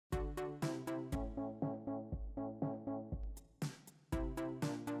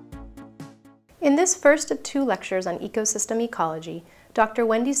In this first of 2 lectures on ecosystem ecology, Dr.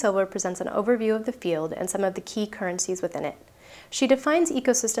 Whendee Silver presents an overview of the field and some of the key currencies within it. She defines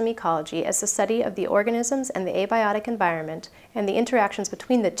ecosystem ecology as the study of the organisms and the abiotic environment and the interactions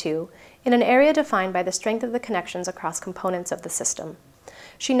between the two in an area defined by the strength of the connections across components of the system.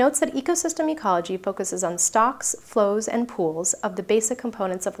 She notes that ecosystem ecology focuses on stocks, flows, and pools of the basic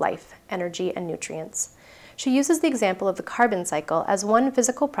components of life, energy, and nutrients. She uses the example of the carbon cycle as one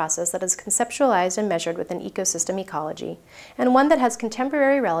physical process that is conceptualized and measured within ecosystem ecology, and one that has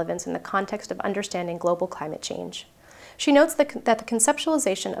contemporary relevance in the context of understanding global climate change. She notes that the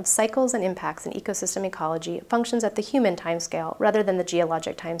conceptualization of cycles and impacts in ecosystem ecology functions at the human timescale rather than the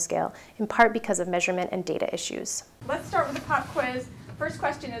geologic timescale, in part because of measurement and data issues. Let's start with the pop quiz. First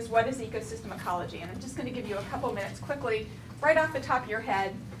question is, what is ecosystem ecology? And I'm just going to give you a couple minutes quickly, right off the top of your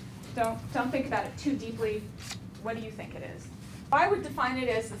head. Don't think about it too deeply. What do you think it is? I would define it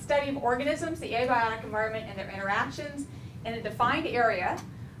as the study of organisms, the abiotic environment, and their interactions in a defined area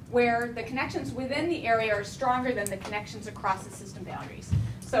where the connections within the area are stronger than the connections across the system boundaries.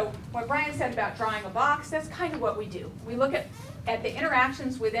 So what Brian said about drawing a box, that's kind of what we do. We look at the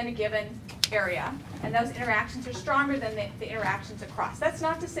interactions within a given area, and those interactions are stronger than the interactions across. That's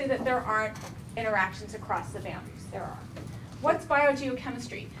not to say that there aren't interactions across the boundaries. There are. What's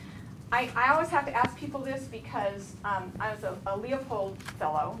biogeochemistry? I always have to ask people this because I was a Leopold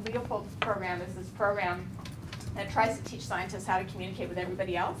Fellow. Leopold's program is this program that tries to teach scientists how to communicate with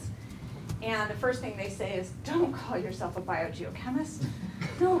everybody else. And the first thing they say is, don't call yourself a biogeochemist.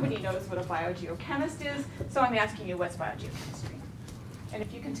 Nobody knows what a biogeochemist is, so I'm asking you, what's biogeochemistry? And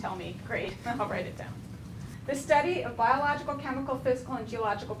if you can tell me, great, I'll write it down. The study of biological, chemical, physical, and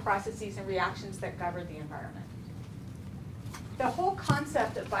geological processes and reactions that govern the environment. The whole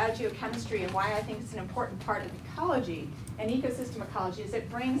concept of biogeochemistry and why I think it's an important part of ecology and ecosystem ecology is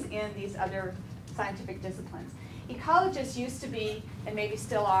it brings in these other scientific disciplines. Ecologists used to be, and maybe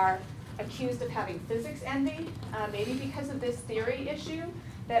still are, accused of having physics envy, maybe because of this theory issue,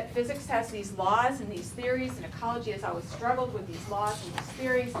 that physics has these laws and these theories, and ecology has always struggled with these laws and these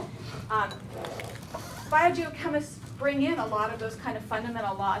theories. Biogeochemists bring in a lot of those kind of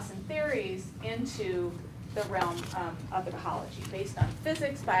fundamental laws and theories into the realm of ecology, based on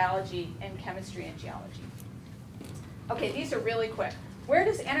physics, biology, and chemistry and geology. Okay, these are really quick. Where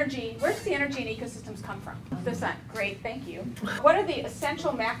does the energy in ecosystems come from? The sun. Great, thank you. What are the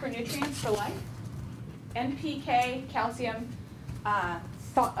essential macronutrients for life? NPK, calcium,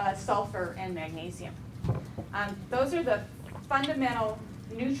 sulfur, and magnesium. Those are the fundamental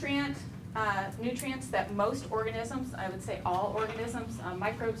nutrients that most organisms, I would say all organisms,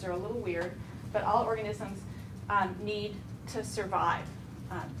 microbes are a little weird, but all organisms need to survive.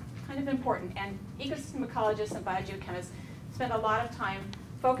 Kind of important. And ecosystem ecologists and biogeochemists spend a lot of time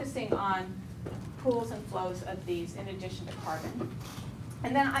focusing on pools and flows of these in addition to carbon.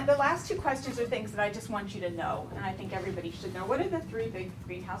 And then the last 2 questions are things that I just want you to know, and I think everybody should know. What are the 3 big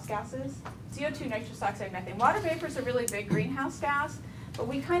greenhouse gases? CO2, nitrous oxide, methane. Water vapor is a really big greenhouse gas, but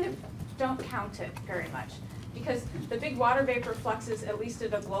we kind of don't count it very much because the big water vapor fluxes, at least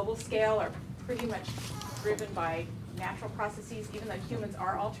at a global scale, are pretty much driven by natural processes. Even though humans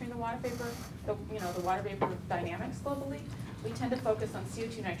are altering the water vapor, the water vapor dynamics globally, we tend to focus on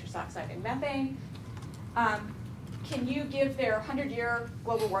CO2, nitrous oxide, and methane. Can you give their 100-year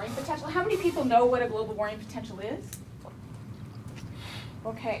global warming potential? How many people know what a global warming potential is?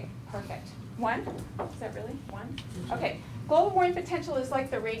 Okay, perfect. 1? Is that really 1? Okay, global warming potential is like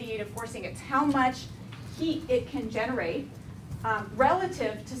the radiative forcing. It's how much heat it can generate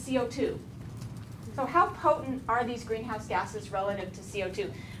relative to CO2. So how potent are these greenhouse gases relative to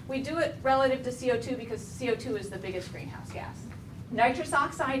CO2? We do it relative to CO2 because CO2 is the biggest greenhouse gas. Nitrous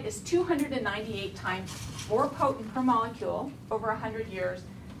oxide is 298 times more potent per molecule over 100 years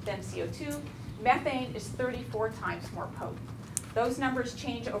than CO2. Methane is 34 times more potent. Those numbers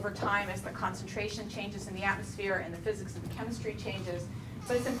change over time as the concentration changes in the atmosphere and the physics and the chemistry changes.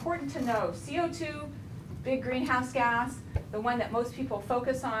 But it's important to know CO2, big greenhouse gas, the one that most people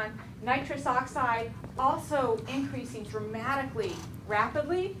focus on. Nitrous oxide also increasing dramatically,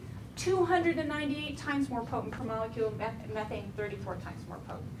 rapidly, 298 times more potent per molecule, methane 34 times more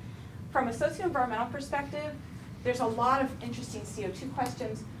potent. From a socio-environmental perspective, there's a lot of interesting CO2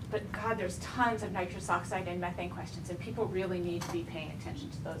 questions, but God, there's tons of nitrous oxide and methane questions, and people really need to be paying attention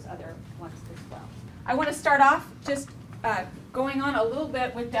to those other ones as well. I want to start off just going on a little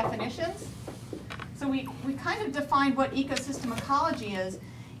bit with definitions. So we kind of defined what ecosystem ecology is.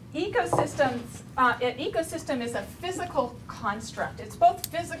 An ecosystem is a physical construct. It's both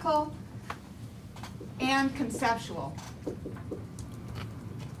physical and conceptual.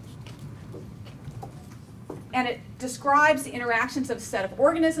 And it describes the interactions of a set of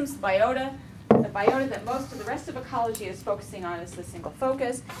organisms, the biota that most of the rest of ecology is focusing on as the single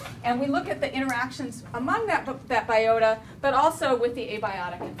focus. And we look at the interactions among that biota, but also with the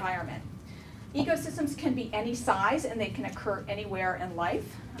abiotic environment. Ecosystems can be any size, and they can occur anywhere in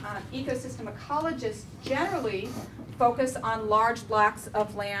life. Ecosystem ecologists generally focus on large blocks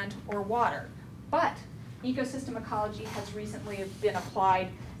of land or water. But ecosystem ecology has recently been applied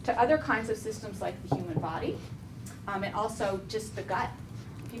to other kinds of systems like the human body, and also just the gut.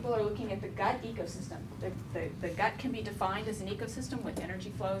 People are looking at the gut ecosystem. The gut can be defined as an ecosystem with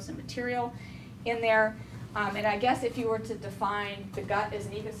energy flows and material in there. And I guess if you were to define the gut as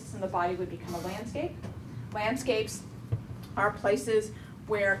an ecosystem, the body would become a landscape. Landscapes are places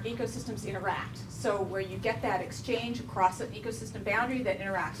where ecosystems interact. So where you get that exchange across an ecosystem boundary that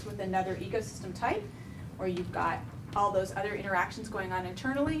interacts with another ecosystem type, where you've got all those other interactions going on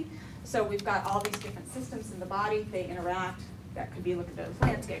internally. So we've got all these different systems in the body, they interact. That could be looked at as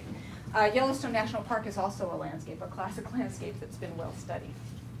landscape. Yellowstone National Park is also a landscape, a classic landscape that's been well studied.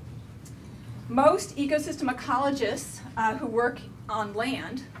 Most ecosystem ecologists who work on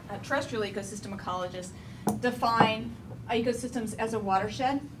land, terrestrial ecosystem ecologists, define ecosystems as a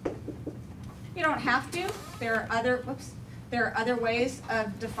watershed. You don't have to. There are other ways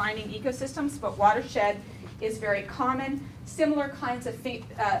of defining ecosystems, but watershed is very common. Similar kinds of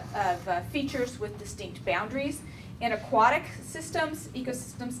features with distinct boundaries. In aquatic systems,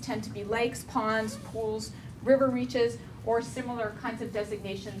 ecosystems tend to be lakes, ponds, pools, river reaches, or similar kinds of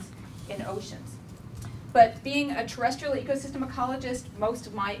designations in oceans. But being a terrestrial ecosystem ecologist, most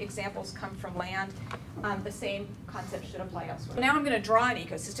of my examples come from land. The same concept should apply elsewhere. Now I'm going to draw an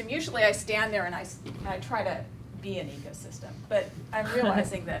ecosystem. Usually I stand there and I try to be an ecosystem, but I'm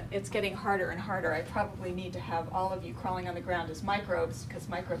realizing that it's getting harder and harder. I probably need to have all of you crawling on the ground as microbes, because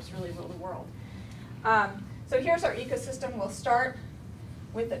microbes really rule the world. So here's our ecosystem. We'll start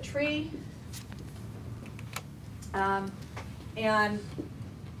with a tree. And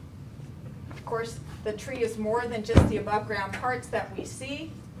of course, the tree is more than just the above ground parts that we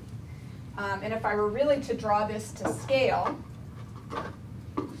see. And if I were really to draw this to scale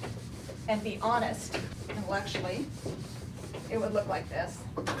and be honest intellectually, it would look like this.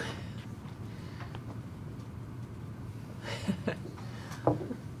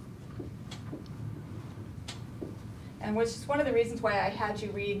 And which is one of the reasons why I had you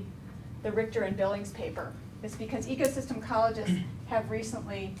read the Richter and Billings paper, is because ecosystem ecologists have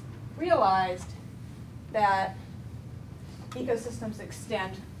recently realized that ecosystems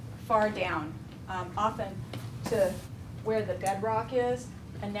extend far down, often to where the bedrock is,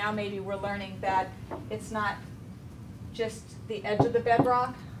 and now maybe we're learning that it's not just the edge of the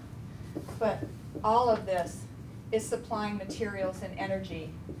bedrock, but all of this is supplying materials and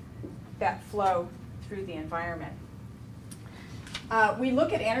energy that flow through the environment. We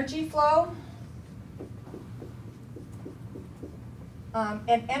look at energy flow, and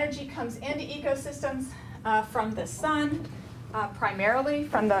energy comes into ecosystems from the sun, primarily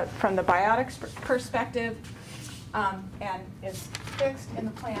from the biotic perspective, and is fixed in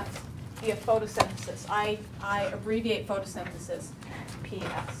the plants via photosynthesis. I abbreviate photosynthesis,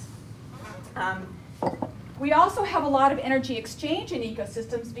 PS. We also have a lot of energy exchange in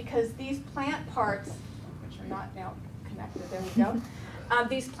ecosystems because these plant parts, which are not now connected, there we go.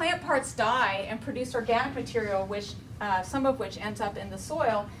 These plant parts die and produce organic material, which some of which ends up in the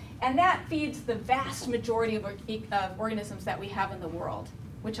soil, and that feeds the vast majority of organisms that we have in the world,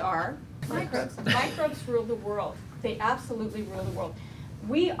 which are microbes. Microbes rule the world. They absolutely rule the world.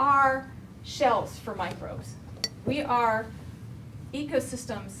 We are shells for microbes. We are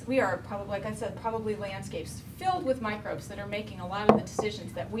ecosystems. We are probably, like I said, probably landscapes filled with microbes that are making a lot of the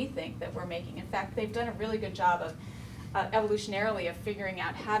decisions that we think that we're making. In fact, they've done a really good job of evolutionarily of figuring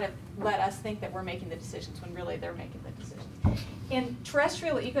out how to let us think that we're making the decisions when really they're making the decisions. In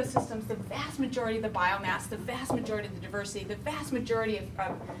terrestrial ecosystems, the vast majority of the biomass, the vast majority of the diversity, the vast majority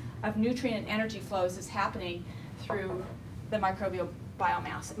of nutrient and energy flows is happening through the microbial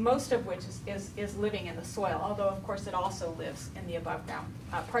biomass, most of which is living in the soil, although of course it also lives in the above ground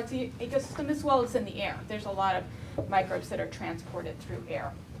parts of the ecosystem as well as in the air. There's a lot of microbes that are transported through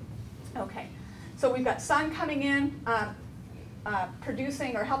air. Okay. So we've got sun coming in,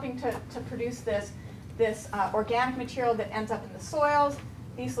 producing or helping to produce this organic material that ends up in the soils.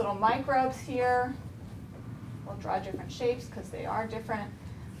 These little microbes here, we'll draw different shapes because they are different,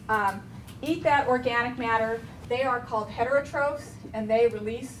 eat that organic matter. They are called heterotrophs, and they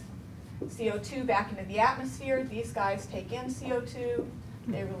release CO2 back into the atmosphere. These guys take in CO2.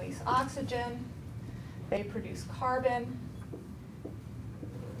 They release oxygen. They produce carbon.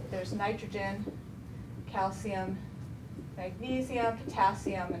 There's nitrogen. calcium, magnesium,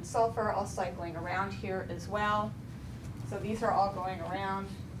 potassium, and sulfur all cycling around here as well. So these are all going around.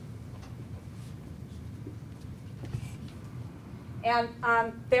 And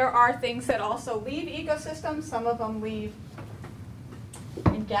there are things that also leave ecosystems. Some of them leave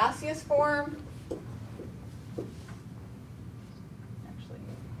in gaseous form. Actually,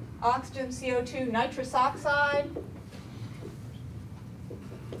 oxygen, CO2, nitrous oxide,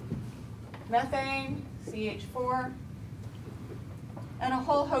 methane, CH4, and a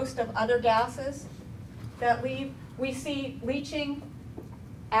whole host of other gases that leave. We see leaching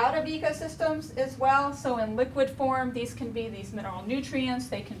out of ecosystems as well. So in liquid form, these can be these mineral nutrients.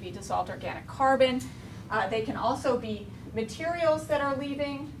 They can be dissolved organic carbon. They can also be materials that are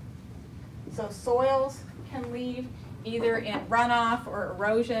leaving. So soils can leave either in runoff or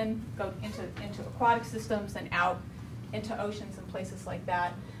erosion, go into aquatic systems and out into oceans and places like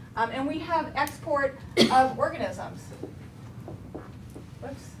that. And we have export of organisms.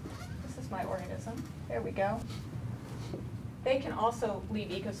 Whoops, this is my organism. There we go. They can also leave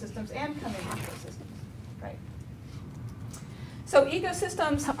ecosystems and come into ecosystems, right? So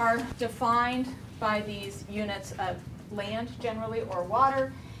ecosystems are defined by these units of land generally or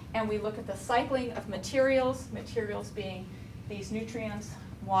water, and we look at the cycling of materials, materials being these nutrients,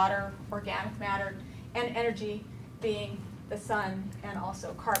 water, organic matter, and energy being the sun and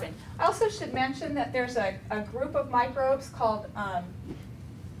also carbon. I also should mention that there's a group of microbes called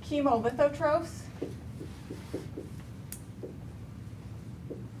chemolithotrophs.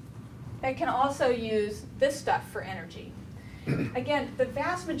 They can also use this stuff for energy. Again, the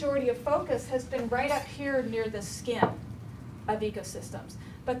vast majority of focus has been right up here near the skin of ecosystems.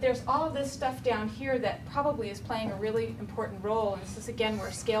 But there's all of this stuff down here that probably is playing a really important role, and this is again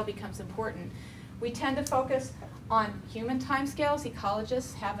where scale becomes important. We tend to focus on human timescales.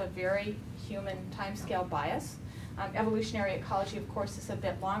 Ecologists have a very human timescale bias. Evolutionary ecology, of course, is a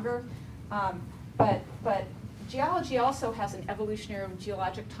bit longer, but geology also has an evolutionary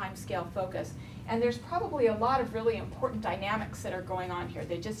geologic timescale focus. And there's probably a lot of really important dynamics that are going on here.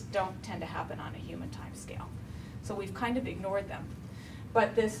 They just don't tend to happen on a human timescale. So we've kind of ignored them.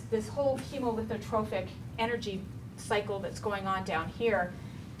 But this whole chemolithotrophic energy cycle that's going on down here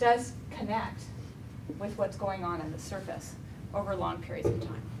does connect with what's going on the surface over long periods of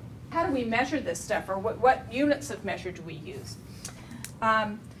time. How do we measure this stuff, or what units of measure do we use?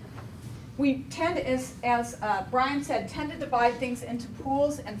 We tend, as Brian said, tend to divide things into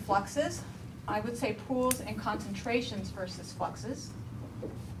pools and fluxes. I would say pools and concentrations versus fluxes.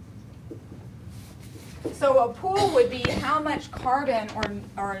 So a pool would be how much carbon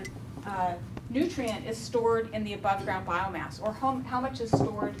or nutrient is stored in the above ground biomass, or how much is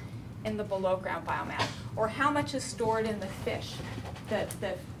stored in the below ground biomass, or how much is stored in the fish,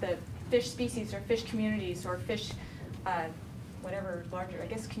 the fish species or fish communities or fish whatever larger, I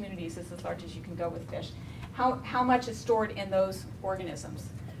guess communities is as large as you can go with fish. How much is stored in those organisms,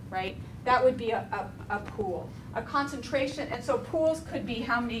 right? That would be a pool. A concentration, and so pools could be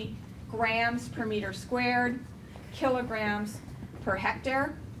how many grams per meter squared, kilograms per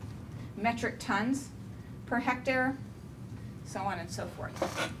hectare, metric tons per hectare, so on and so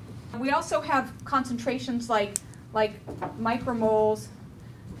forth. We also have concentrations like micromoles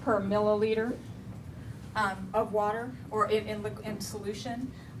per milliliter of water, or in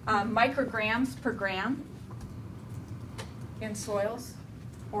solution, micrograms per gram in soils,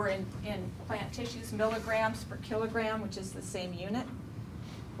 or in plant tissues, milligrams per kilogram, which is the same unit,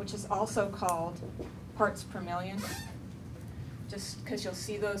 which is also called parts per million. Just because you'll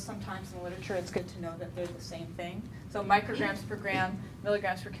see those sometimes in literature, it's good to know that they're the same thing. So micrograms per gram,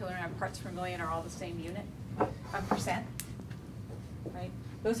 milligrams per kilogram, parts per million are all the same unit, percent, right?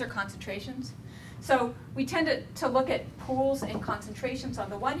 Those are concentrations. So we tend to look at pools and concentrations on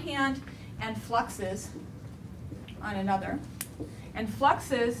the one hand, and fluxes on another. And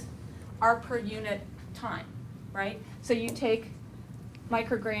fluxes are per unit time, right? So you take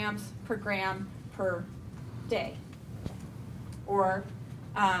micrograms per gram per day. Or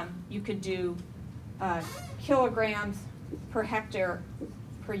you could do kilograms per hectare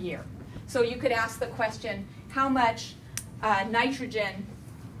per year. So you could ask the question, how much nitrogen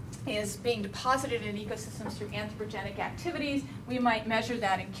is being deposited in ecosystems through anthropogenic activities? We might measure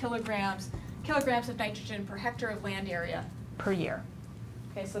that in kilograms of nitrogen per hectare of land area per year.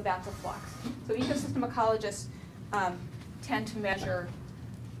 Okay, so that's a flux. So ecosystem ecologists tend to measure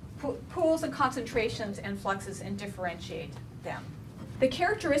pools and concentrations and fluxes and differentiate them. The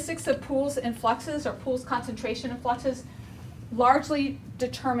characteristics of pools and fluxes, or pools, concentration, and fluxes, largely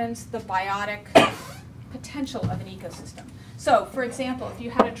determines the biotic potential of an ecosystem. So, for example, if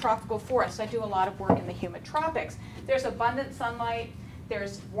you had a tropical forest, I do a lot of work in the humid tropics, there's abundant sunlight,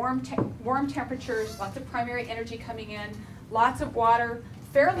 there's warm temperatures, lots of primary energy coming in, lots of water,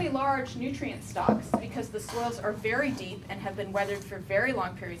 fairly large nutrient stocks because the soils are very deep and have been weathered for very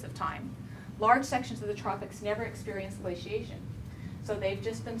long periods of time. Large sections of the tropics never experience glaciation. So they've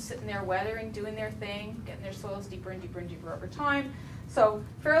just been sitting there weathering, doing their thing, getting their soils deeper and deeper and deeper over time. So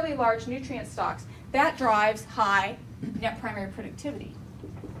fairly large nutrient stocks. That drives high net primary productivity.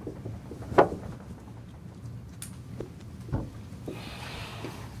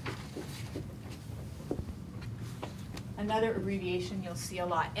 Another abbreviation you'll see a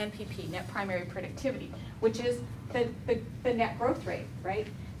lot, NPP, net primary productivity, which is the net growth rate, right?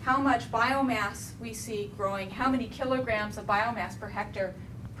 How much biomass we see growing, how many kilograms of biomass per hectare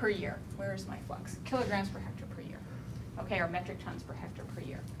per year. Where is my flux? Kilograms per hectare per year. Okay, or metric tons per hectare per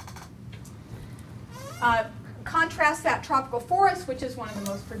year. Contrast that tropical forest, which is one of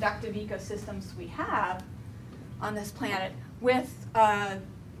the most productive ecosystems we have on this planet, with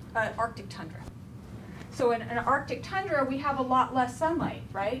Arctic tundra. So in an Arctic tundra, we have a lot less sunlight,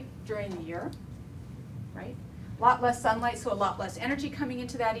 right, during the year, right? A lot less sunlight, so a lot less energy coming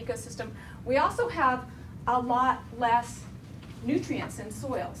into that ecosystem. We also have a lot less nutrients in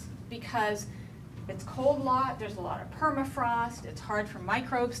soils because it's cold a lot, there's a lot of permafrost, it's hard for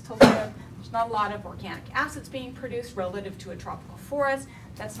microbes to live, there's not a lot of organic acids being produced relative to a tropical forest.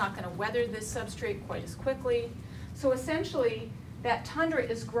 That's not going to weather this substrate quite as quickly. So essentially, that tundra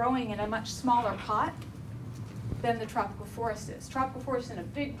is growing in a much smaller pot than the tropical forest is. Tropical forest in a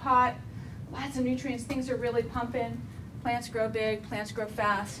big pot, lots of nutrients, things are really pumping, plants grow big, plants grow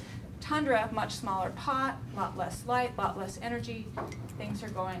fast. Tundra, much smaller pot, a lot less light, a lot less energy, things are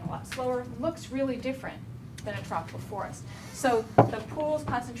going a lot slower. Looks really different than a tropical forest. So the pools,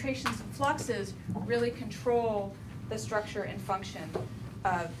 concentrations, and fluxes really control the structure and function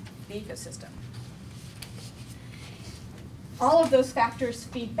of the ecosystem. All of those factors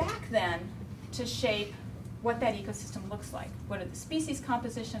feed back then to shape what that ecosystem looks like. What are the species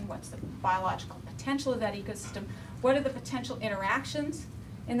composition? What's the biological potential of that ecosystem? What are the potential interactions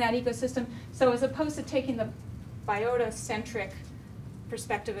in that ecosystem? So as opposed to taking the biota-centric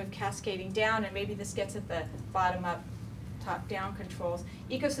perspective of cascading down, and maybe this gets at the bottom-up, top-down controls,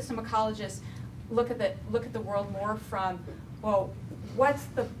 ecosystem ecologists look at the world more from, well, what's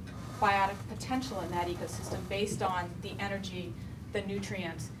the biotic potential in that ecosystem based on the energy, the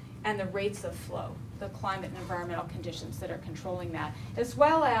nutrients, and the rates of flow, the climate and environmental conditions that are controlling that, as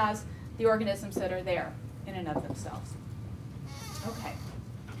well as the organisms that are there in and of themselves. Okay.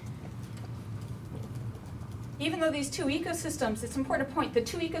 Even though these two ecosystems, it's important to point, the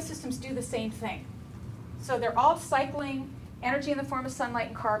two ecosystems do the same thing. So they're all cycling energy in the form of sunlight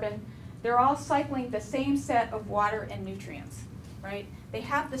and carbon. They're all cycling the same set of water and nutrients, right? They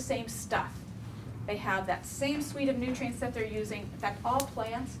have the same stuff. They have that same suite of nutrients that they're using. In fact, all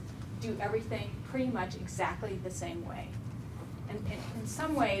plants do everything pretty much exactly the same way. And in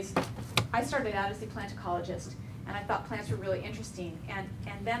some ways, I started out as a plant ecologist, and I thought plants were really interesting. And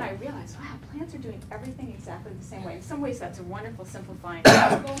then I realized, wow, plants are doing everything exactly the same way. In some ways, that's a wonderful simplifying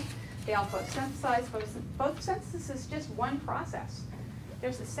principle. They all photosynthesize. Photosynthesis is just one process.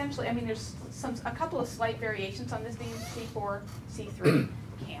 There's essentially, I mean, there's a couple of slight variations on this being C4, C3,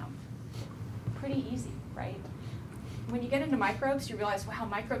 CAM. Pretty easy, right? When you get into microbes, you realize, wow,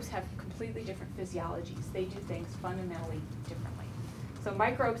 microbes have completely different physiologies. They do things fundamentally differently. So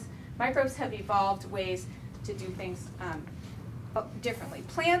microbes have evolved ways to do things differently.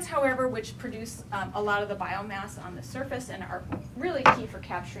 Plants, however, which produce a lot of the biomass on the surface and are really key for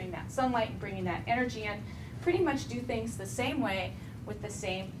capturing that sunlight and bringing that energy in, pretty much do things the same way with the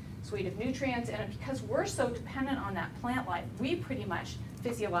same suite of nutrients. And because we're so dependent on that plant life, we pretty much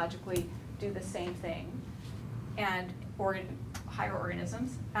physiologically do the same thing, and higher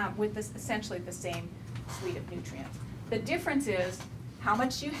organisms with essentially the same suite of nutrients. The difference is how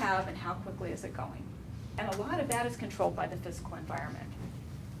much you have and how quickly is it going. And a lot of that is controlled by the physical environment.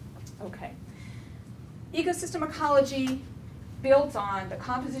 Okay. Ecosystem ecology builds on the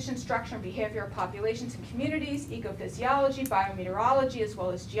composition, structure, and behavior of populations and communities, ecophysiology, biometeorology, as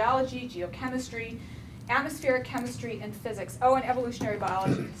well as geology, geochemistry, atmospheric chemistry, and physics. Oh, and evolutionary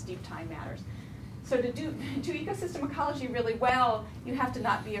biology, because deep time matters. So to do ecosystem ecology really well, you have to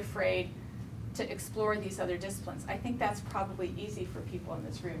not be afraid to explore these other disciplines. I think that's probably easy for people in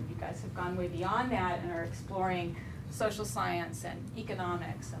this room. You guys have gone way beyond that and are exploring social science and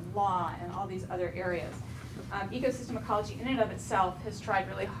economics and law and all these other areas. Ecosystem ecology in and of itself has tried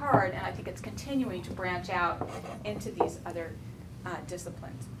really hard, and I think it's continuing to branch out into these other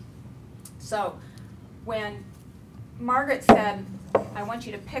disciplines. So when Margaret said, I want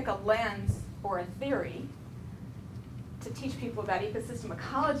you to pick a lens or a theory to teach people about ecosystem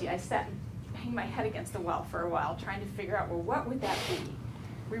ecology, I sat and banged my head against the wall for a while trying to figure out, well, what would that be?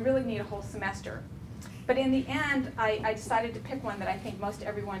 We really need a whole semester. But in the end, I decided to pick one that I think most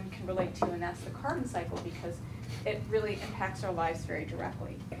everyone can relate to, and that's the carbon cycle, because it really impacts our lives very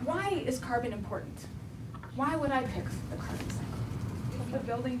directly. Why is carbon important? Why would I pick the carbon cycle? It's the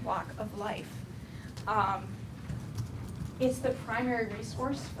building block of life. It's the primary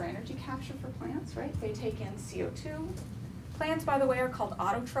resource for energy capture for plants, right? They take in CO2. Plants, by the way, are called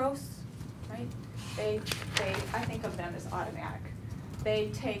autotrophs, right? I think of them as automatic.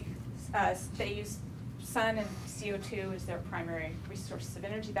 They use sun and CO2 as their primary resources of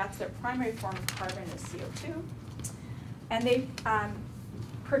energy. That's their primary form of carbon is CO2. And they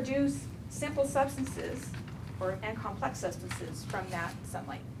produce simple substances and complex substances from that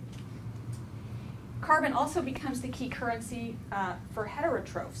sunlight. Carbon also becomes the key currency for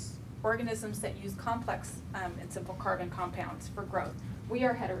heterotrophs, organisms that use complex and simple carbon compounds for growth. We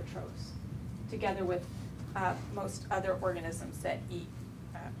are heterotrophs, together with most other organisms that eat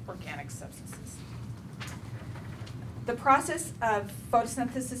organic substances. The process of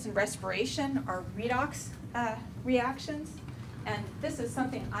photosynthesis and respiration are redox reactions, and this is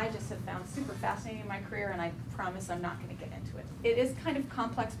something I just have found super fascinating in my career, and I promise I'm not going to get into it. It is kind of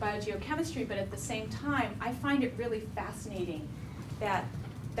complex biogeochemistry, but at the same time, I find it really fascinating that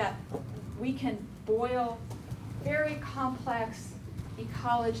we can boil very complex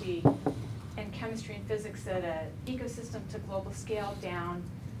ecology and chemistry and physics at an ecosystem to global scale down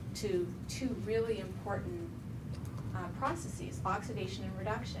to two really important processes, oxidation and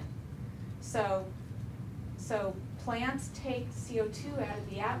reduction. So plants take CO2 out of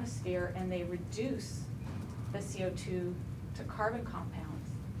the atmosphere and they reduce the CO2 to carbon compounds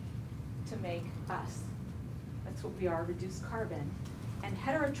to make us. That's what we are, reduced carbon. And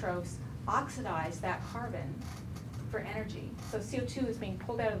heterotrophs oxidize that carbon for energy. So CO2 is being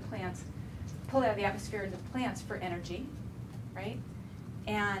pulled out of the atmosphere into the plants for energy, right?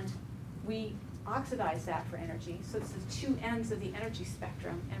 And we oxidize that for energy. So it's the two ends of the energy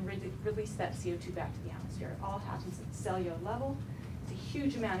spectrum and release that CO2 back to the atmosphere. It all happens at the cellular level. It's a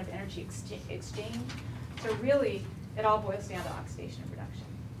huge amount of energy exchange. So really, it all boils down to oxidation and reduction.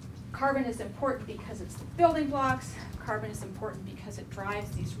 Carbon is important because it's the building blocks. Carbon is important because it drives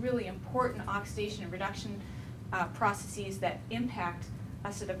these really important oxidation and reduction processes that impact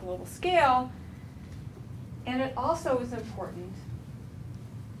us at a global scale. And it also is important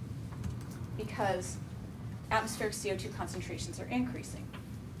because atmospheric CO2 concentrations are increasing.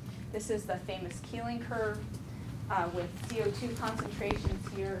 This is the famous Keeling curve with CO2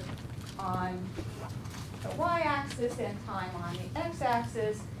 concentrations here on the y-axis and time on the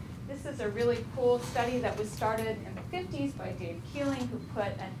x-axis. This is a really cool study that was started in the 50s by David Keeling, who put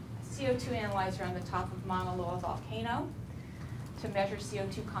a CO2 analyzer on the top of Mauna Loa volcano to measure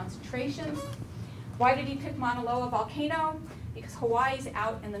CO2 concentrations. Why did he pick Mauna Loa volcano? Because Hawaii's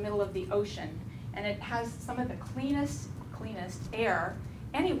out in the middle of the ocean, and it has some of the cleanest air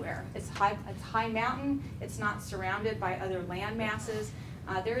anywhere. It's high mountain. It's not surrounded by other land masses.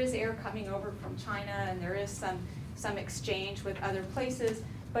 There is air coming over from China, and there is some exchange with other places,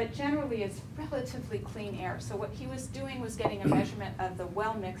 but generally it's relatively clean air. So what he was doing was getting a measurement of the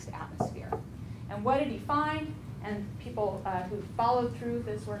well-mixed atmosphere. And what did he find? And people who followed through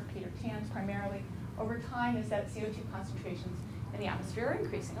this work, Peter Tan's primarily, over time, is that CO2 concentrations in the atmosphere are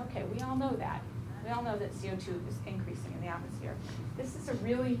increasing. Okay, we all know that. We all know that CO2 is increasing in the atmosphere. This is a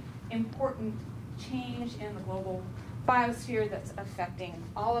really important change in the global biosphere that's affecting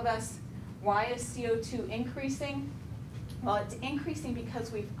all of us. Why is CO2 increasing? Well, it's increasing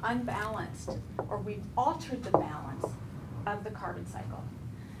because we've unbalanced, or we've altered the balance of the carbon cycle.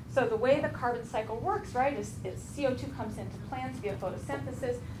 So the way the carbon cycle works, right, is CO2 comes into plants via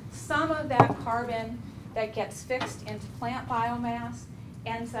photosynthesis. Some of that carbon that gets fixed into plant biomass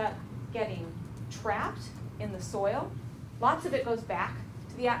ends up getting trapped in the soil. Lots of it goes back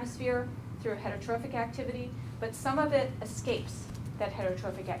to the atmosphere through heterotrophic activity, but some of it escapes that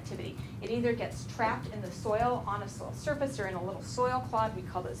heterotrophic activity. It either gets trapped in the soil on a soil surface or in a little soil clod, we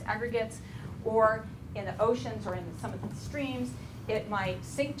call those aggregates, or in the oceans or in some of the streams. It might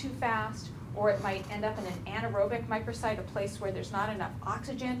sink too fast, or it might end up in an anaerobic microsite, a place where there's not enough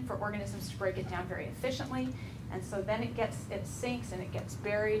oxygen for organisms to break it down very efficiently. And so then it sinks and it gets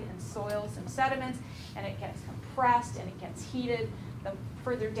buried in soils and sediments, and it gets compressed and it gets heated the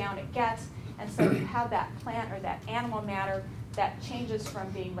further down it gets. And so you have that plant or that animal matter that changes from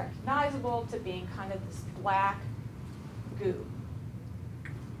being recognizable to being kind of this black goo.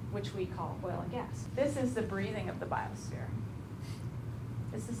 which we call oil and gas. This is the breathing of the biosphere.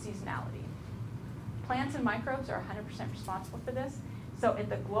 This is seasonality. Plants and microbes are 100% responsible for this. So at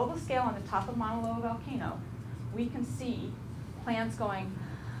the global scale on the top of Mauna Loa volcano, we can see plants going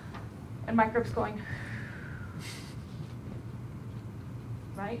and microbes going,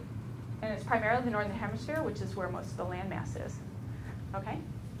 right? And it's primarily the northern hemisphere, which is where most of the landmass is. Okay?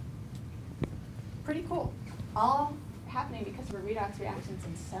 Pretty cool. All happening because of redox reactions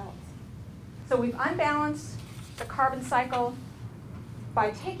in cells. So we've unbalanced the carbon cycle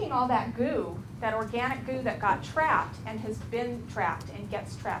by taking all that goo, that organic goo that got trapped and has been trapped and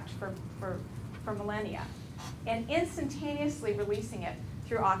gets trapped for millennia, and instantaneously releasing it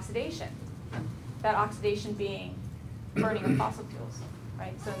through oxidation. That oxidation being burning of fossil fuels,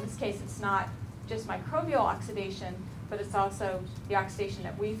 right? So in this case, it's not just microbial oxidation, but it's also the oxidation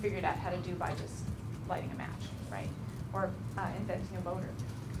that we figured out how to do by just lighting a match, right? Or inventing a motor.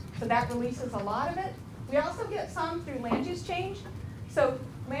 So that releases a lot of it. We also get some through land use change. So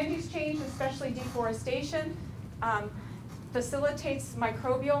land use change, especially deforestation, facilitates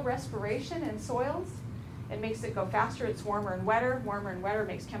microbial respiration in soils. It makes it go faster. It's warmer and wetter. Warmer and wetter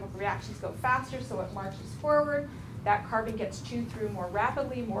makes chemical reactions go faster, so it marches forward. That carbon gets chewed through more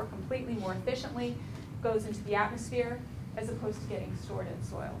rapidly, more completely, more efficiently, goes into the atmosphere, as opposed to getting stored in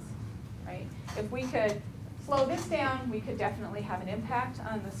soils, right? If we could slow this down, we could definitely have an impact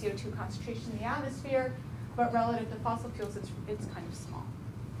on the CO2 concentration in the atmosphere, but relative to fossil fuels, it's kind of small.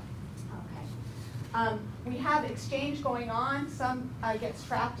 Okay. We have exchange going on. Some gets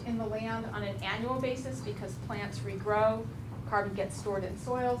trapped in the land on an annual basis because plants regrow, carbon gets stored in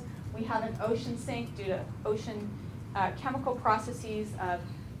soils. We have an ocean sink due to ocean chemical processes of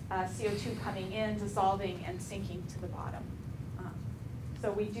CO2 coming in, dissolving, and sinking to the bottom.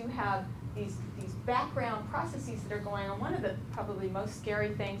 So we do have these background processes that are going on. One of the probably most scary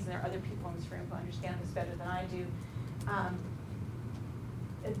things, and there are other people in this room who understand this better than I do,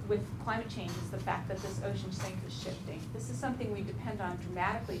 with climate change is the fact that this ocean sink is shifting. This is something we depend on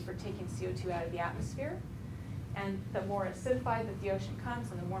dramatically for taking CO2 out of the atmosphere. And the more acidified that the ocean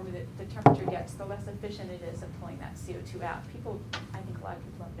comes and the warmer the temperature gets, the less efficient it is at pulling that CO2 out. I think a lot of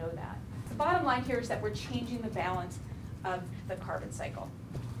people don't know that. The bottom line here is that we're changing the balance of the carbon cycle.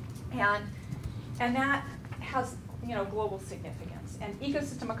 And that has, global significance. And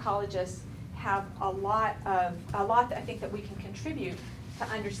ecosystem ecologists have a lot that I think that we can contribute to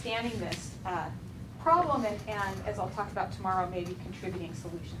understanding this problem and, as I'll talk about tomorrow, maybe contributing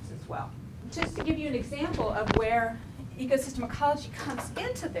solutions as well. Just to give you an example of where ecosystem ecology comes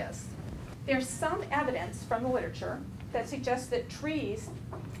into this, there's some evidence from the literature that suggests that trees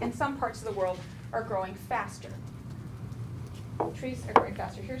in some parts of the world are growing faster. Trees are growing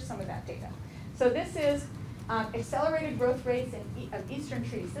faster. Here's some of that data. So this is accelerated growth rates of eastern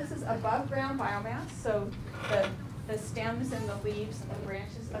trees. This is above ground biomass, so the stems and the leaves and the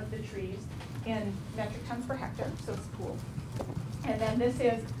branches of the trees in metric tons per hectare, so it's pooled. And then this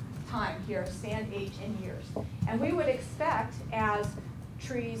is time here, stand age in years. And we would expect as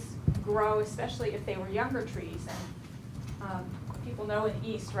trees grow, especially if they were younger trees, and people know in the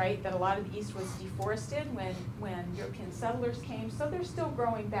East, right, that a lot of the East was deforested when European settlers came, so they're still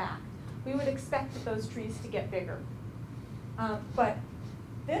growing back. We would expect those trees to get bigger. But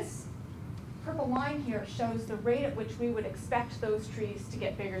this purple line here shows the rate at which we would expect those trees to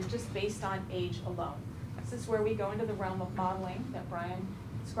get bigger just based on age alone. This is where we go into the realm of modeling that Brian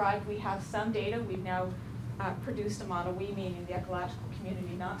described. We have some data. We've now produced a model, we meaning the ecological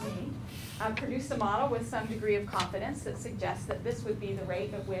community, not me, produced a model with some degree of confidence that suggests that this would be the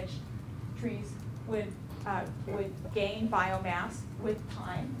rate at which trees would gain biomass with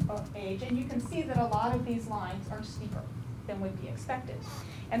time of age. And you can see that a lot of these lines are steeper than would be expected.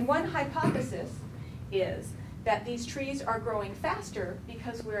 And one hypothesis is that these trees are growing faster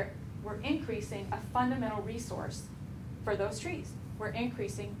because we're increasing a fundamental resource for those trees. We're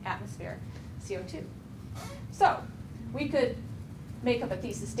increasing atmospheric CO2. So we could make up a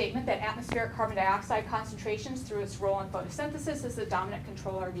thesis statement that atmospheric carbon dioxide concentrations through its role in photosynthesis is the dominant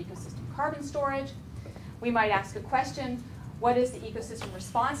controller of ecosystem carbon storage. We might ask a question, what is the ecosystem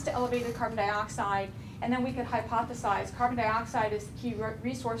response to elevated carbon dioxide? And then we could hypothesize carbon dioxide is the key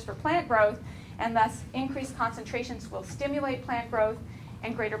resource for plant growth, and thus increased concentrations will stimulate plant growth,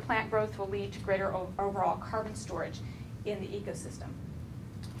 and greater plant growth will lead to greater overall carbon storage in the ecosystem.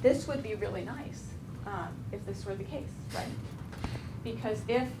 This would be really nice if this were the case, right? Because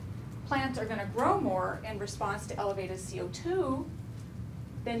if plants are going to grow more in response to elevated CO2,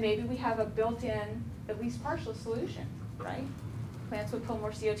 then maybe we have a built-in, at least partial solution, right? Plants would pull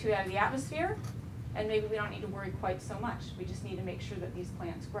more CO2 out of the atmosphere, and maybe we don't need to worry quite so much. We just need to make sure that these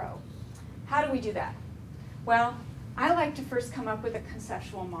plants grow. How do we do that? Well, I like to first come up with a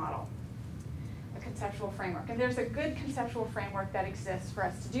conceptual model, a conceptual framework. And there's a good conceptual framework that exists for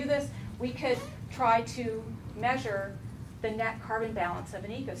us to do this. We could try to measure the net carbon balance of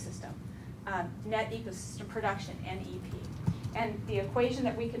an ecosystem, net ecosystem production, NEP. And the equation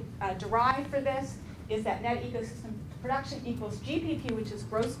that we could derive for this is that net ecosystem production equals GPP, which is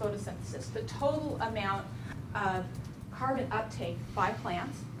gross photosynthesis, the total amount of carbon uptake by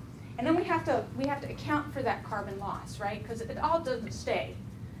plants. And then we have to account for that carbon loss, right? Because it all doesn't stay.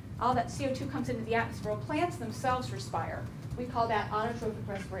 All that CO2 comes into the atmosphere. Well, plants themselves respire. We call that autotrophic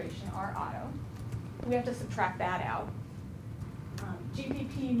respiration, R auto. We have to subtract that out.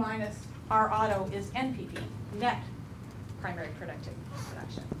 GPP minus R auto is NPP, net primary productive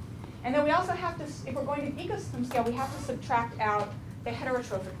production. And then we also have to, if we're going to ecosystem scale, we have to subtract out the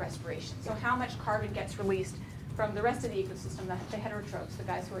heterotrophic respiration. So how much carbon gets released from the rest of the ecosystem, the heterotrophs, the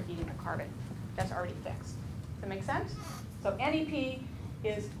guys who are eating the carbon. That's already fixed. Does that make sense? So NEP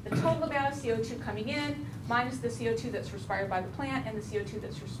is the total amount of CO2 coming in minus the CO2 that's respired by the plant and the CO2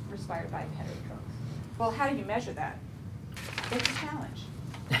 that's respired by the heterotrophs. Well, how do you measure that? It's a challenge.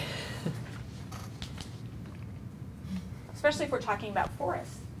 Especially if we're talking about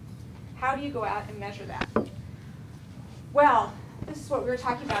forests. How do you go out and measure that? Well, this is what we were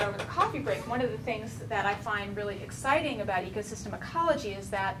talking about over the coffee break. One of the things that I find really exciting about ecosystem ecology is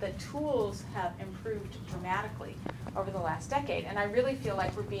that the tools have improved dramatically over the last decade. And I really feel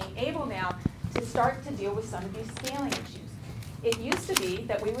like we're being able now to start to deal with some of these scaling issues. It used to be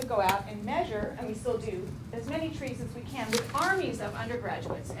that we would go out and measure, and we still do, as many trees as we can with armies of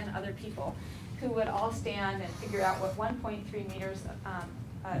undergraduates and other people who would all stand and figure out what 1.3 meters,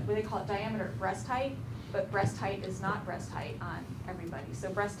 what they call it diameter breast height, but breast height is not breast height on everybody.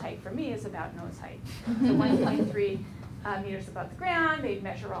 So breast height for me is about nose height. So 1.3 meters above the ground, they'd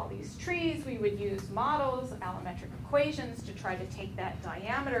measure all these trees. We would use models, allometric equations to try to take that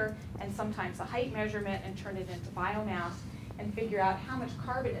diameter and sometimes a height measurement and turn it into biomass and figure out how much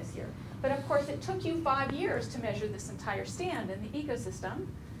carbon is here. But of course, it took you 5 years to measure this entire stand in the ecosystem,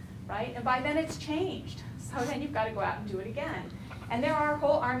 right? And by then it's changed. So then you've got to go out and do it again. And there are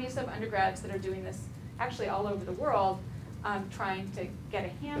whole armies of undergrads that are doing this actually all over the world, trying to get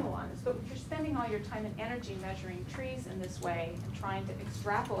a handle on this. But if you're spending all your time and energy measuring trees in this way and trying to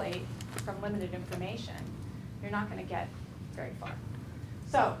extrapolate from limited information, you're not going to get very far.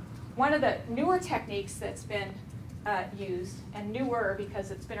 So one of the newer techniques that's been used, and newer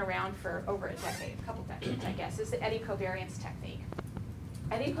because it's been around for over a decade, a couple decades, I guess, is the eddy covariance technique.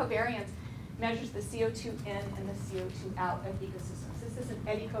 Eddy covariance measures the CO2 in and the CO2 out of ecosystems. This is an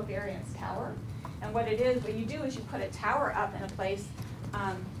eddy covariance tower. And what it is, what you do is you put a tower up in a place.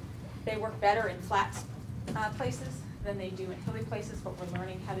 They work better in flat places than they do in hilly places, but we're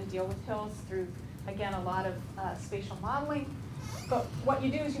learning how to deal with hills through, again, a lot of spatial modeling. But what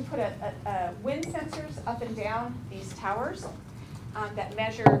you do is you put wind sensors up and down these towers that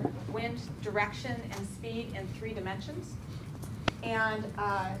measure wind direction and speed in 3 dimensions. And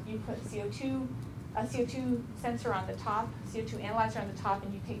you put a CO2 sensor on the top, CO2 analyzer on the top,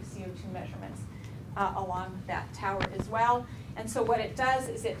 and you take CO2 measurements along that tower as well. And so what it does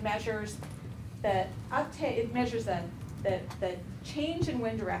is it measures the uptake, it measures the change in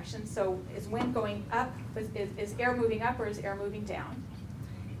wind direction. So is wind going up, is air moving up or is air moving down?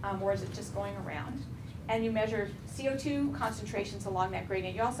 Or is it just going around? And you measure CO2 concentrations along that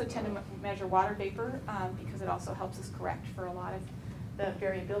gradient. You also tend to measure water vapor because it also helps us correct for a lot of the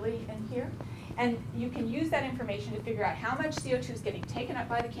variability in here. And you can use that information to figure out how much CO2 is getting taken up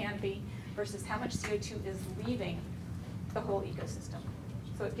by the canopy versus how much CO2 is leaving the whole ecosystem.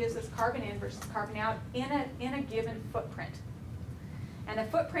 So it gives us carbon in versus carbon out in a given footprint. And a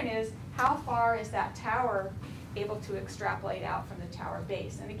footprint is how far is that tower able to extrapolate out from the tower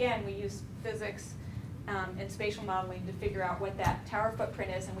base. And again, we use physics and spatial modeling to figure out what that tower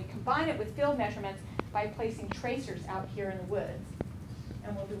footprint is, and we combine it with field measurements by placing tracers out here in the woods.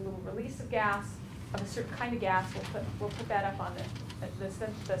 And we'll do a little release of gas, of a certain kind of gas. We'll put that up on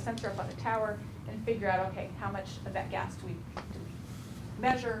the sensor up on the tower and figure out, okay, how much of that gas do we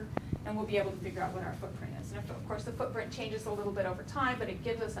measure, and we'll be able to figure out what our footprint is. And of course, the footprint changes a little bit over time, but it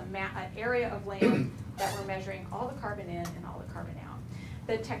gives us an area of land that we're measuring all the carbon in and all the carbon out.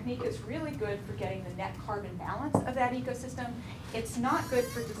 The technique is really good for getting the net carbon balance of that ecosystem. It's not good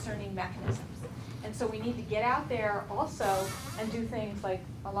for discerning mechanisms. And so we need to get out there also and do things like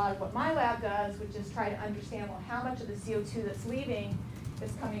a lot of what my lab does, which is try to understand, well, how much of the CO2 that's leaving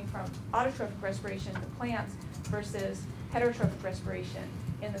is coming from autotrophic respiration in the plants versus heterotrophic respiration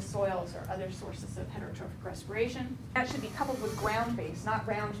in the soils or other sources of heterotrophic respiration. That should be coupled with ground-based, not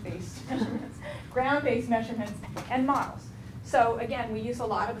round-based measurements, ground-based measurements and models. So again, we use a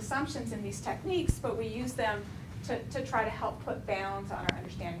lot of assumptions in these techniques, but we use them to try to help put bounds on our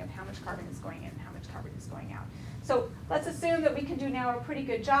understanding of how much carbon is going in and how much carbon is going out. So let's assume that we can do now a pretty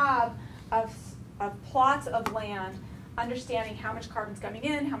good job of plots of land, understanding how much carbon's coming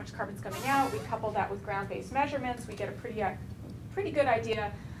in, how much carbon's coming out. We couple that with ground-based measurements. We get a pretty good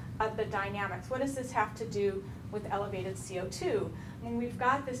idea of the dynamics. What does this have to do with elevated CO2? When we've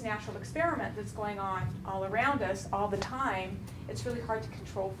got this natural experiment that's going on all around us all the time, it's really hard to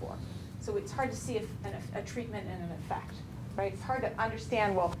control for. So it's hard to see if a treatment and an effect, right? It's hard to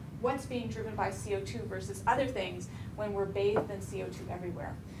understand, well, what's being driven by CO2 versus other things when we're bathed in CO2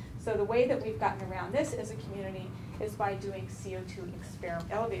 everywhere. So the way that we've gotten around this as a community is by doing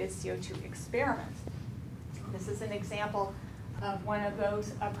elevated CO2 experiments. This is an example of one of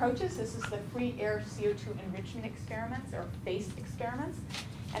those approaches. This is the free air CO2 enrichment experiments, or FACE experiments.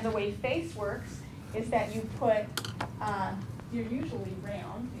 And the way FACE works is that you put, you're usually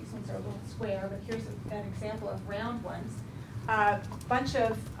round. These ones are a little square, but here's an example of round ones. A bunch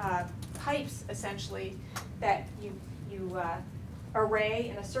of pipes, essentially, that you array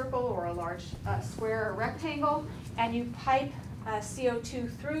in a circle or a large square or rectangle, and you pipe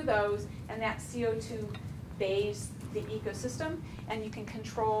CO2 through those, and that CO2 bathes the ecosystem, and you can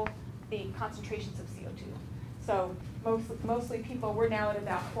control the concentrations of CO2. So mostly people, we're now at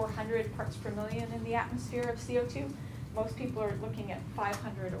about 400 parts per million in the atmosphere of CO2. Most people are looking at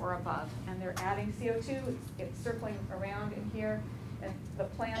 500 or above, and they're adding CO2. It's circling around in here, and the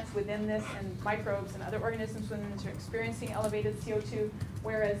plants within this and microbes and other organisms within this are experiencing elevated CO2,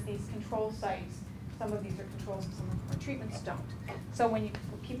 whereas these control sites, some of these are controls and some of them are treatments don't. So when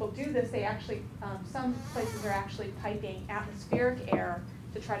people do this, they actually, some places are actually piping atmospheric air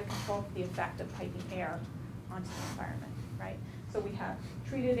to try to control the effect of piping air onto the environment, right? So we have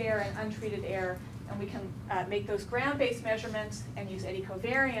treated air and untreated air, and we can make those ground-based measurements and use eddy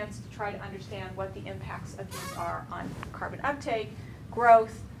covariance to try to understand what the impacts of these are on carbon uptake,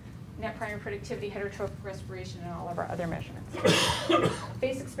 growth, net primary productivity, heterotrophic respiration, and all of our other measurements.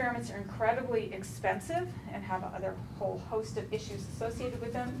 FACE experiments are incredibly expensive and have a whole host of issues associated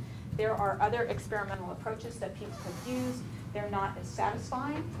with them. There are other experimental approaches that people have used. They're not as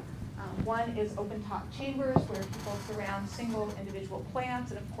satisfying. One is open-top chambers, where people surround single individual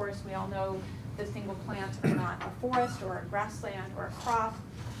plants, and of course we all know the single plants are not a forest or a grassland or a crop.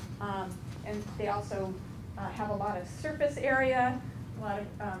 And they also have a lot of surface area, a lot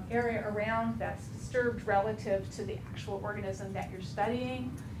of area around that's disturbed relative to the actual organism that you're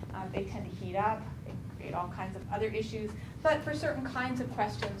studying. They tend to heat up, they create all kinds of other issues, but for certain kinds of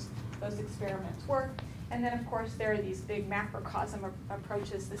questions, those experiments work. And then of course there are these big macrocosm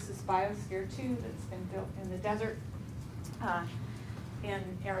approaches. This is Biosphere 2 that's been built in the desert in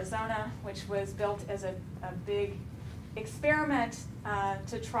Arizona, which was built as a big experiment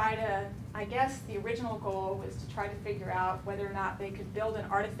to try to, I guess the original goal was to try to figure out whether or not they could build an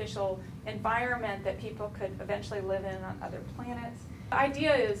artificial environment that people could eventually live in on other planets. The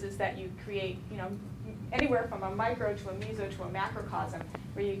idea is that you create, anywhere from a micro to a meso to a macrocosm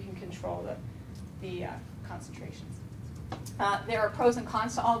where you can control the concentrations. There are pros and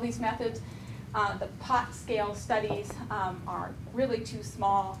cons to all these methods. The pot scale studies are really too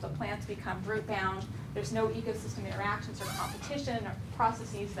small. The plants become root bound. There's no ecosystem interactions or competition or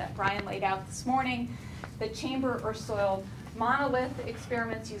processes that Brian laid out this morning. The chamber or soil monolith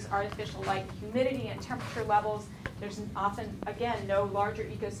experiments use artificial light, humidity, and temperature levels. There's often, again, no larger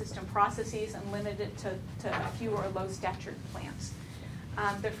ecosystem processes and limited to a few or low statured plants.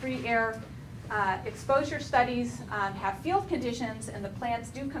 The free air exposure studies have field conditions, and the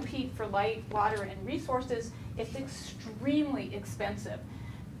plants do compete for light, water, and resources. It's extremely expensive.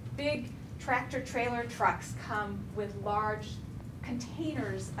 Big tractor trailer trucks come with large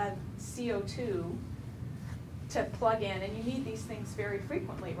containers of CO2 to plug in, and you need these things very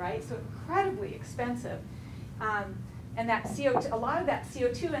frequently, right? So incredibly expensive. And that CO2, a lot of that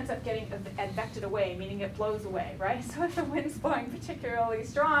CO2 ends up getting advected away, meaning it blows away, right? So if the wind's blowing particularly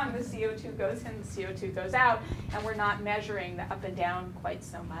strong, the CO2 goes in, the CO2 goes out, and we're not measuring the up and down quite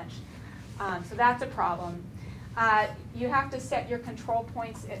so much. So that's a problem. You have to set your control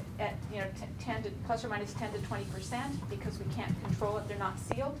points at 10 to plus or minus 10 to 20% because we can't control it. They're not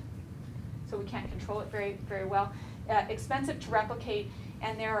sealed, so we can't control it very, very well. Expensive to replicate,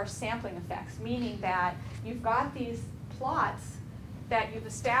 and there are sampling effects, meaning that you've got these plots that you've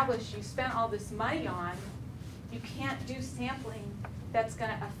established, you spent all this money on. You can't do sampling that's going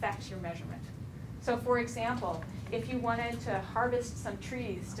to affect your measurement. So for example, if you wanted to harvest some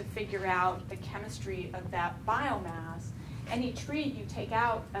trees to figure out the chemistry of that biomass, any tree you take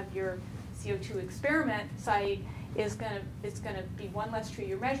out of your CO2 experiment site is going to be one less tree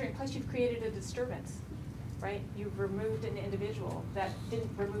you're measuring, plus you've created a disturbance, right? You've removed an individual that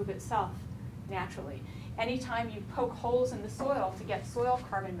didn't remove itself naturally. Anytime you poke holes in the soil to get soil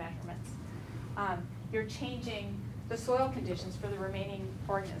carbon measurements, you're changing the soil conditions for the remaining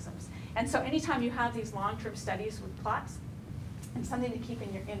organisms. And so anytime you have these long-term studies with plots, it's something to keep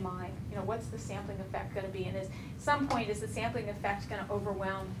in mind. You know, what's the sampling effect going to be? And at some point, is the sampling effect going to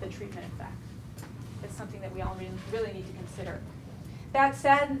overwhelm the treatment effect? It's something that we all really need to consider. That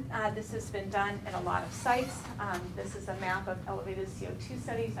said, this has been done in a lot of sites. This is a map of elevated CO2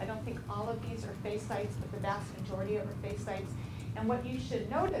 studies. I don't think all of these are phase sites, but the vast majority are phase sites. And what you should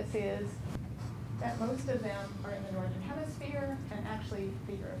notice is that most of them are in the Northern Hemisphere, and actually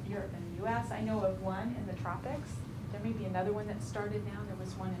for Europe and the US. I know of one in the tropics. There may be another one that started now. There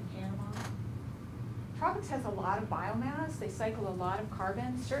was one in Panama. Tropics has a lot of biomass. They cycle a lot of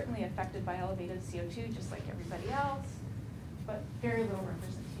carbon, certainly affected by elevated CO2, just like everybody else, but very little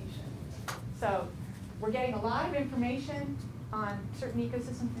representation. So we're getting a lot of information on certain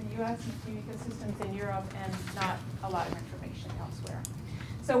ecosystems in the US and a few ecosystems in Europe, and not a lot of information elsewhere.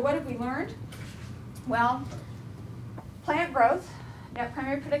 So what have we learned? Well, plant growth, net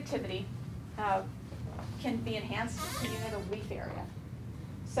primary productivity, can be enhanced per unit of leaf area.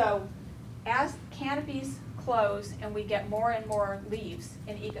 So as canopies close and we get more and more leaves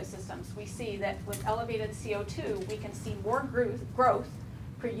in ecosystems, we see that with elevated CO2, we can see more growth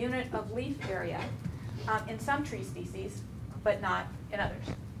per unit of leaf area in some tree species, but not in others.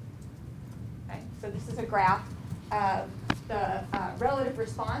 Okay? So this is a graph of the relative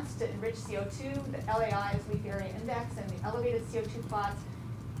response to enriched CO2, the LAI is leaf area index, and the elevated CO2 plots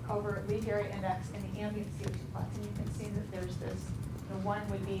over leaf area index and the ambient CO2 plots. And you can see that there's this, the one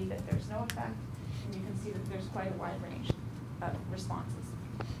would be that there's no effect, and you can see that there's quite a wide range of responses.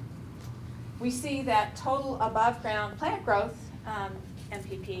 We see that total above ground plant growth,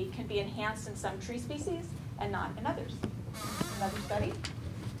 MPP, can be enhanced in some tree species and not in others. Another study.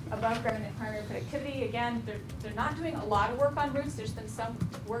 Above ground net primary productivity, again, they're not doing a lot of work on roots. There's been some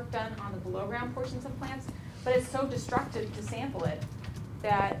work done on the below ground portions of plants, but it's so destructive to sample it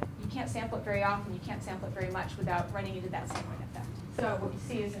that you can't sample it very often, you can't sample it very much without running into that sampling effect. So what you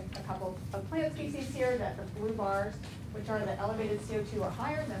see is in a couple of plant species here that the blue bars, which are the elevated CO2, are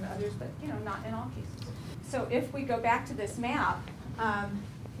higher than others, but not in all cases. So if we go back to this map, some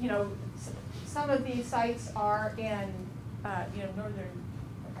of these sites are in northern,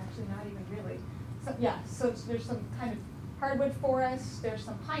 actually not even really. So, yeah, so there's some kind of hardwood forests, there's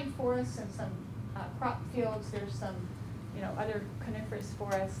some pine forests and some crop fields, there's some other coniferous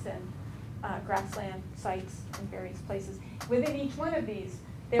forests and grassland sites in various places. Within each one of these,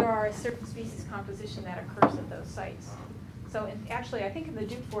 there are a certain species composition that occurs at those sites. So actually, I think in the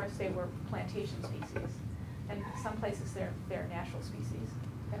Duke Forest, they were plantation species. And some places, they're natural species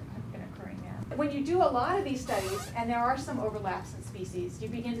that have been occurring there. When you do a lot of these studies, and there are some overlaps in species, you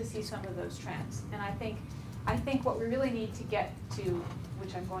begin to see some of those trends. And I think what we really need to get to,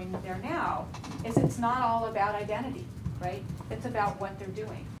 which I'm going there now, is it's not all about identity, right? It's about what they're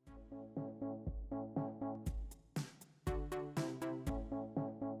doing.